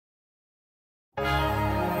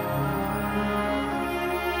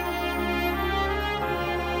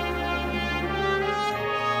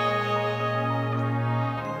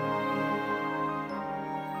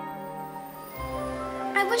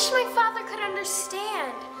wish my father could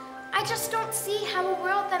understand. I just don't see how a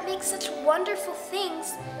world that makes such wonderful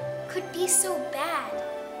things could be so bad.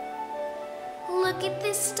 Look at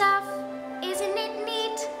this stuff, isn't it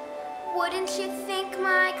neat? Wouldn't you think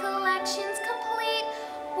my collection's complete?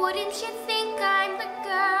 Wouldn't you think I'm the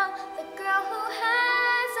girl who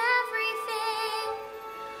has everything?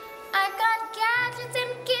 I've got gadgets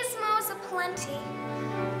and gizmos aplenty.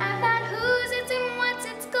 I've got who's its and what's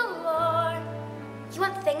its galore. You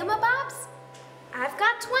want thingamabobs? I've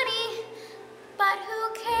got 20, but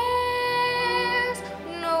who cares?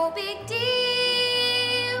 No big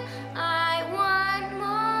deal. I want more.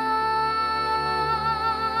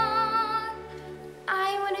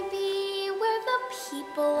 I want to be where the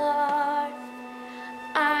people are.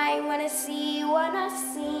 I want to see when I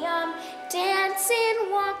see 'em dancing,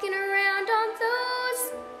 walking around on those,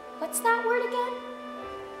 what's that word again?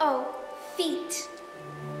 Oh, feet.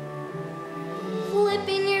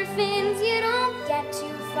 Flipping your fins, you don't get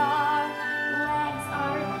too far. Legs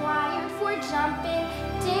are required for jumping,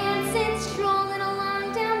 dancing, strolling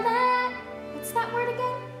along down that, what's that word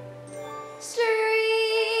again?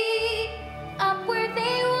 Street. Up where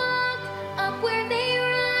they walk, up where they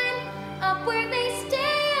run, up where they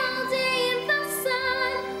stay all day in the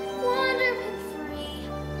sun. Wandering free,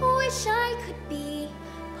 wish I could be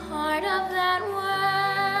part of that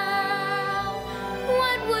world.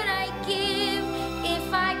 What would I give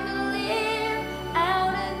if I could live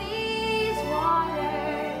out of these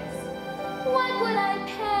waters? What would I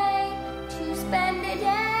pay to spend a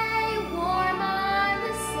day warm on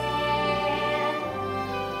the sand?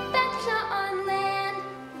 Betcha on land,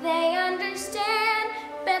 they understand.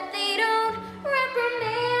 Bet they don't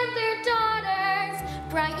reprimand their daughters.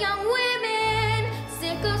 Bright young women,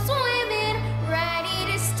 sick of swimming, ready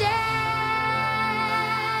to stand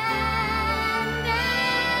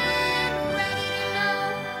and ready to know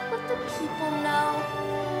what the people know.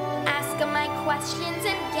 Ask 'em my questions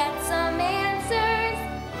and get some answers.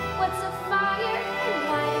 What's a fire and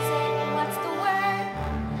why is it